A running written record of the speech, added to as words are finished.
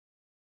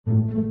Hey,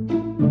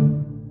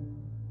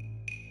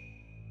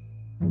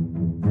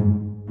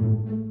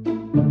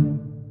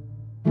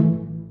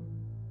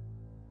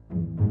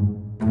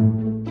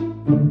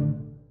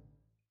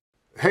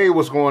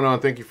 what's going on?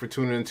 Thank you for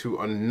tuning in to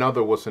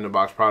another What's in the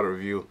Box product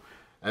review.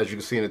 As you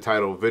can see in the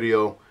title of the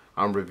video,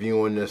 I'm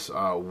reviewing this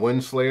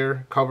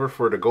Windslayer cover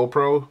for the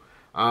GoPro.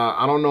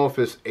 I don't know if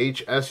it's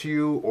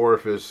HSU or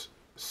if it's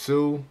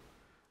SU.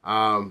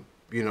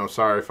 You know,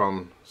 sorry if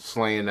I'm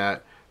slaying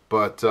that,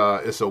 but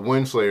it's a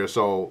Windslayer.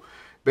 So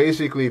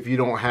basically, if you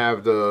don't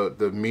have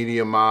the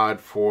media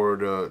mod for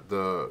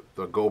the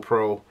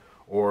GoPro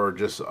or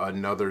just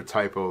another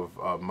type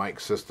of mic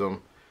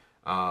system,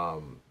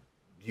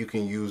 you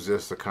can use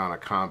this to kind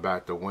of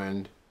combat the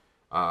wind,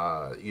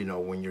 you know,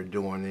 when you're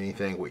doing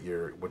anything with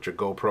your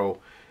GoPro.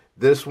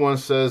 This one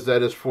says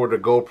that it's for the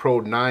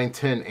GoPro 9,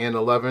 10, and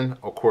 11.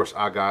 Of course,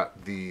 I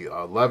got the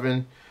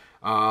 11,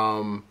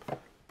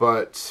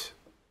 but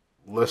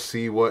let's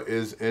see what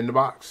is in the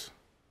box.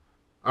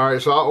 All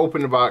right, so I'll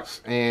open the box,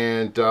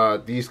 and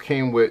these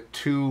came with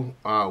two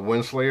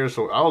Windslayers,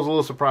 so I was a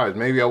little surprised.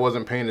 Maybe I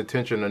wasn't paying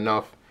attention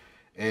enough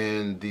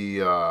in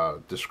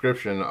the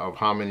description of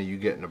how many you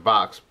get in the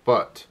box,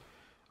 but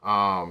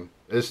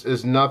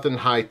it's nothing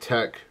high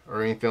tech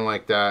or anything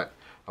like that.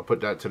 I'll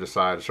put that to the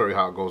side. I'll show you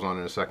how it goes on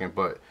in a second,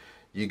 but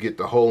you get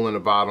the hole in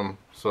the bottom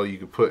so you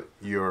can put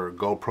your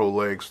GoPro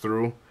legs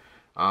through.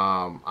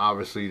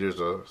 Obviously there's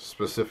a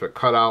specific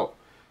cutout,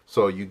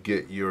 so you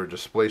get your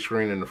display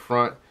screen in the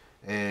front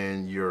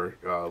and your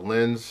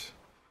lens.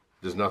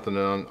 There's nothing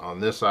on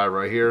this side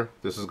right here.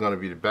 This is going to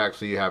be the back,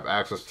 so you have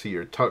access to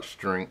your touch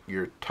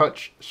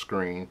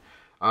screen.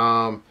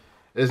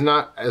 It's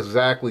not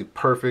exactly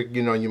perfect.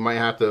 You know, you might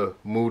have to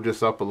move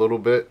this up a little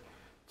bit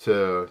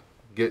to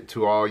get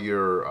to all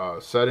your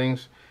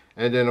settings.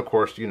 And then, of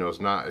course, you know, it's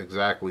not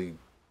exactly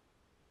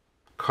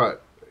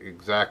cut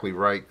exactly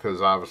right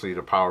because obviously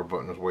the power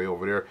button is way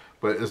over there.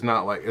 But it's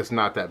not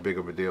that big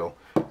of a deal.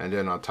 And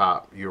then on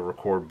top, your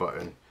record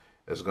button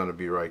is going to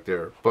be right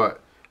there.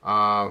 But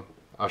I'll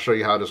show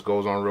you how this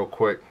goes on real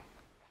quick.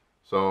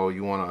 So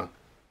you want to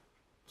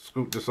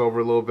scoot this over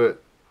a little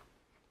bit,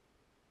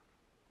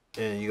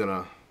 and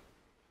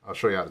I'll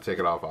show you how to take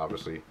it off.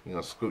 Obviously, you're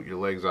gonna scoot your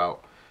legs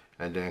out,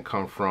 and then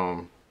come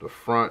from the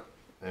front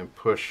and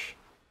push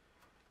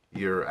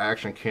your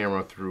action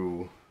camera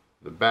through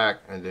the back,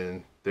 and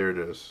then there it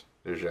is.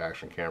 There's your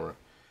action camera.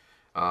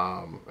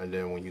 And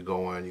then when you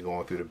go in, you're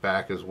going through the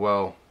back as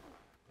well,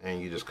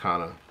 and you just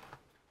kind of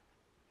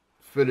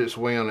fit its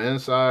way on the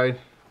inside.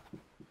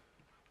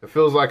 It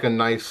feels like a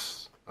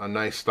nice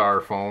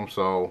styrofoam,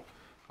 so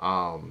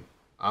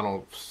I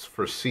don't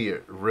foresee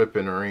it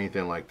ripping or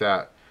anything like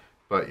that.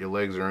 But your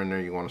legs are in there.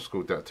 You want to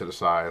scoot that to the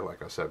side,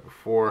 like I said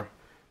before.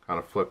 Kind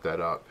of flip that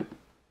up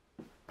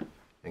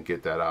and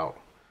get that out,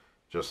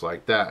 just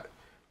like that.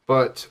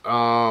 But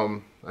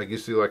like you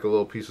see, like a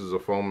little pieces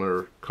of foam that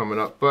are coming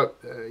up. But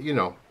you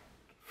know,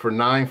 for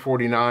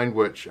 $9.49,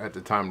 which at the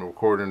time of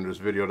recording this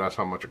video, that's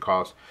how much it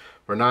costs.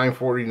 For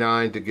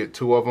 $9.49 to get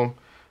two of them.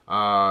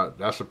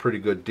 That's a pretty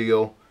good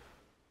deal.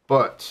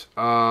 But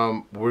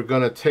we're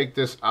gonna take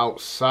this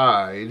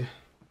outside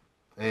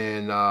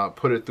and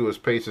put it through its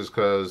paces,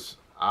 because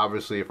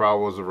obviously if I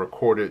was to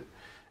record it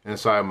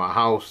inside my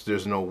house,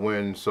 there's no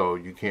wind, so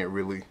you can't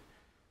really.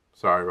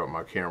 Sorry about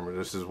my camera.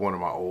 This is one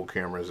of my old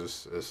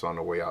cameras. It's on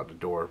the way out the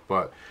door.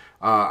 But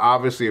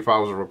obviously if I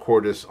was to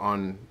record this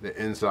on the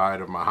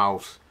inside of my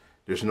house,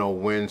 there's no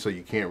wind, so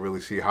you can't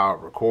really see how it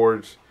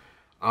records.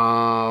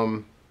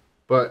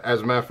 But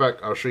as a matter of fact,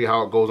 I'll show you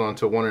how it goes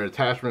onto one of the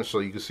attachments so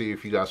you can see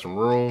if you got some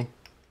room.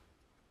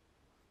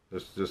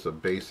 This is just a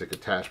basic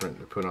attachment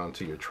to put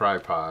onto your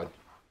tripod.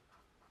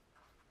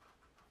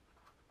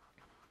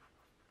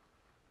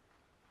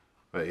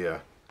 But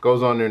yeah,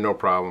 goes on there no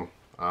problem.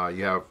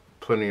 You have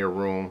plenty of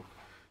room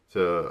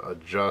to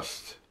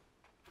adjust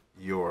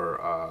your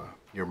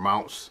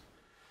mounts.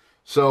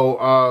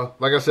 So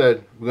like I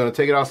said, we're gonna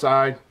take it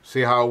outside,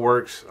 see how it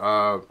works.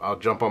 I'll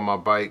jump on my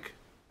bike.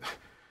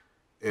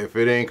 If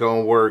it ain't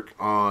gonna work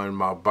on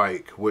my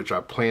bike, which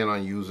I plan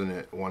on using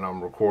it when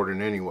I'm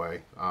recording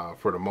anyway,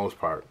 for the most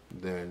part,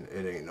 then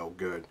it ain't no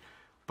good.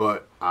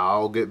 But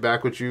I'll get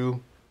back with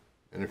you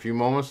in a few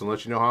moments and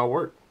let you know how it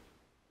works.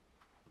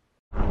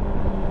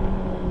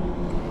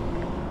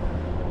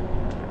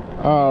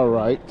 All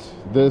right,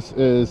 this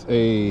is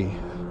a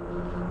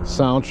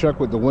sound check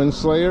with the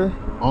Windslayer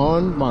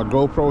on my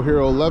GoPro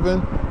Hero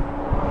 11.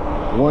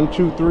 1,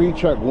 2, 3,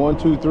 check 1,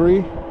 2,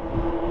 3.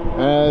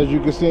 As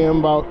you can see, I'm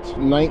about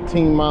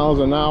 19 miles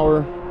an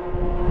hour.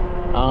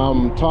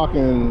 I'm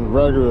talking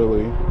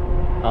regularly,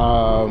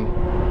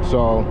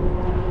 so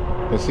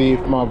let's see if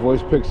my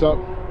voice picks up,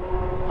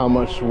 how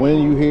much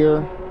wind you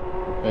hear,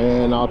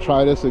 and I'll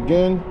try this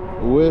again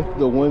with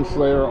the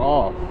Windslayer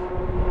off.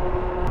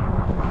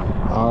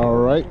 All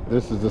right,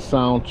 this is the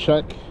sound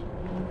check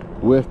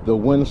with the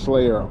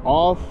Windslayer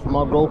off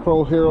my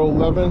GoPro Hero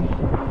 11.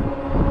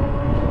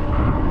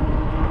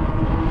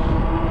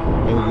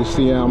 And you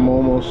see I'm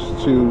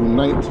almost to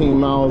 19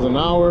 miles an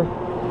hour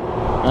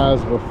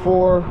as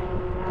before.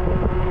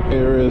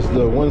 Here is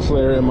the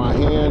Windslayer in my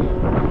hand.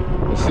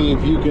 And see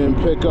if you can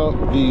pick up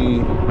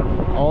the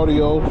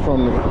audio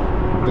from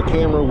the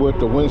camera with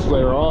the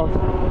Windslayer off.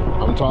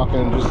 I'm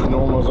talking just as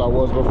normal as I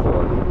was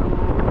before.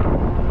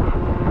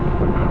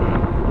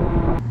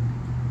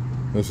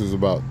 This is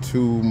about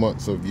 2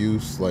 months of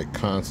use, like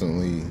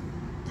constantly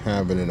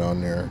having it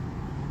on there.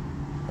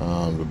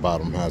 The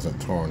bottom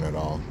hasn't torn at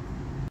all.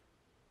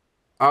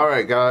 All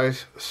right,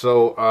 guys.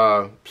 So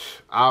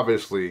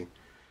obviously,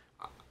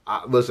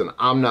 listen,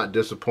 I'm not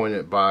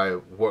disappointed by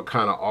what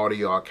kind of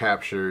audio I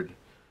captured.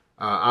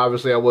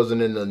 Obviously, I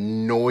wasn't in the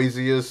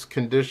noisiest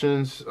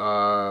conditions,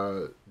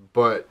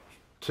 but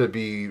to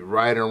be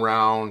riding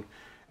around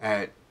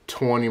at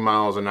 20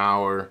 miles an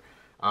hour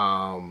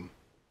and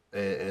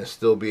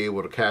still be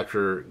able to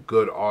capture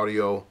good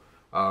audio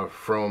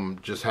from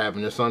just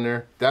having this on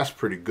there, that's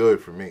pretty good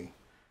for me.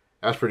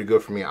 That's pretty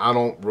good for me. I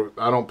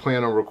don't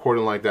plan on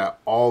recording like that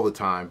all the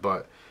time,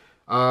 but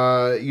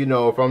you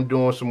know, if I'm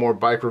doing some more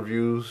bike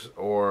reviews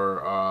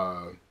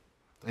or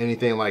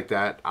anything like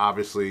that,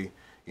 obviously,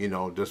 you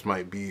know, this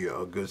might be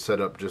a good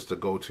setup just to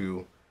go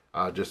to,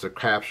 just to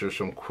capture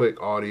some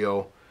quick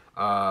audio.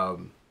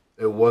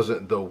 It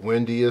wasn't the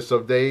windiest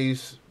of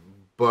days,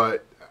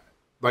 but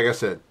like I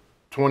said,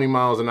 20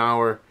 miles an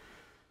hour,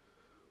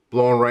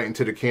 blowing right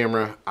into the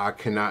camera. I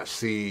cannot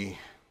see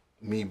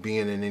me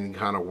being in any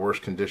kind of worse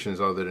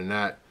conditions other than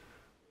that.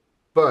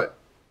 But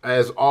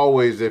as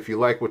always, if you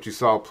like what you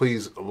saw,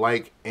 please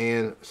like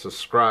and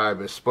subscribe,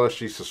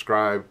 especially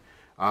subscribe.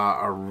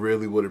 I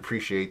really would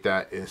appreciate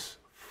that. It's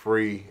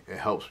free. It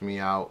helps me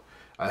out.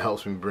 It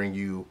helps me bring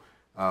you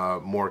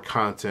more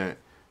content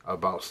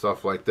about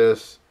stuff like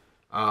this.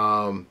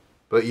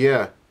 But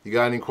yeah, you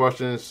got any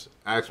questions,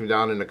 ask me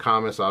down in the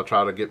comments. I'll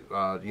try to get,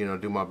 you know,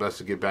 do my best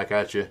to get back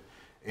at you.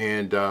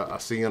 And I'll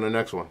see you on the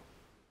next one.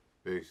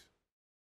 Peace.